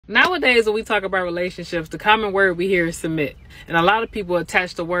Nowadays, when we talk about relationships, the common word we hear is submit. And a lot of people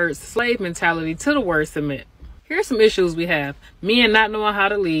attach the word slave mentality to the word submit. Here's some issues we have. Men not knowing how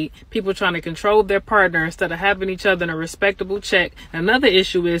to lead, people trying to control their partner instead of having each other in a respectable check. Another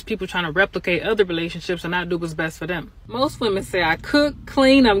issue is people trying to replicate other relationships and not do what's best for them. Most women say, I cook,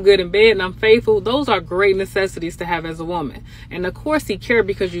 clean, I'm good in bed, and I'm faithful. Those are great necessities to have as a woman. And of course, he cares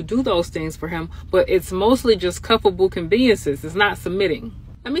because you do those things for him, but it's mostly just cuffable conveniences. It's not submitting.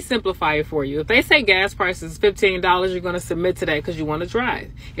 Let me simplify it for you. If they say gas prices is $15, you're going to submit to that because you want to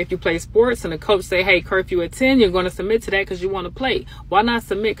drive. If you play sports and the coach say, hey, curfew at 10, you're going to submit to that because you want to play. Why not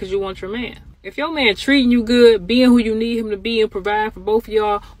submit because you want your man? If your man treating you good, being who you need him to be and providing for both of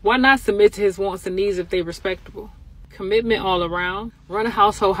y'all, why not submit to his wants and needs if they're respectable? Commitment all around. Run a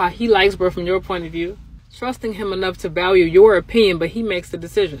household how he likes, but from your point of view. Trusting him enough to value your opinion, but he makes the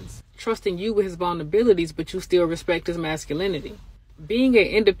decisions. Trusting you with his vulnerabilities, but you still respect his masculinity. Being an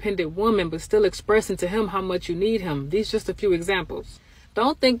independent woman, but still expressing to him how much you need him. These just a few examples.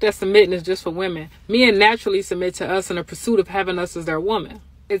 Don't think that submitting is just for women. Men naturally submit to us in a pursuit of having us as their woman.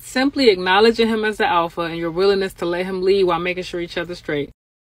 It's simply acknowledging him as the alpha and your willingness to let him lead while making sure each other's straight.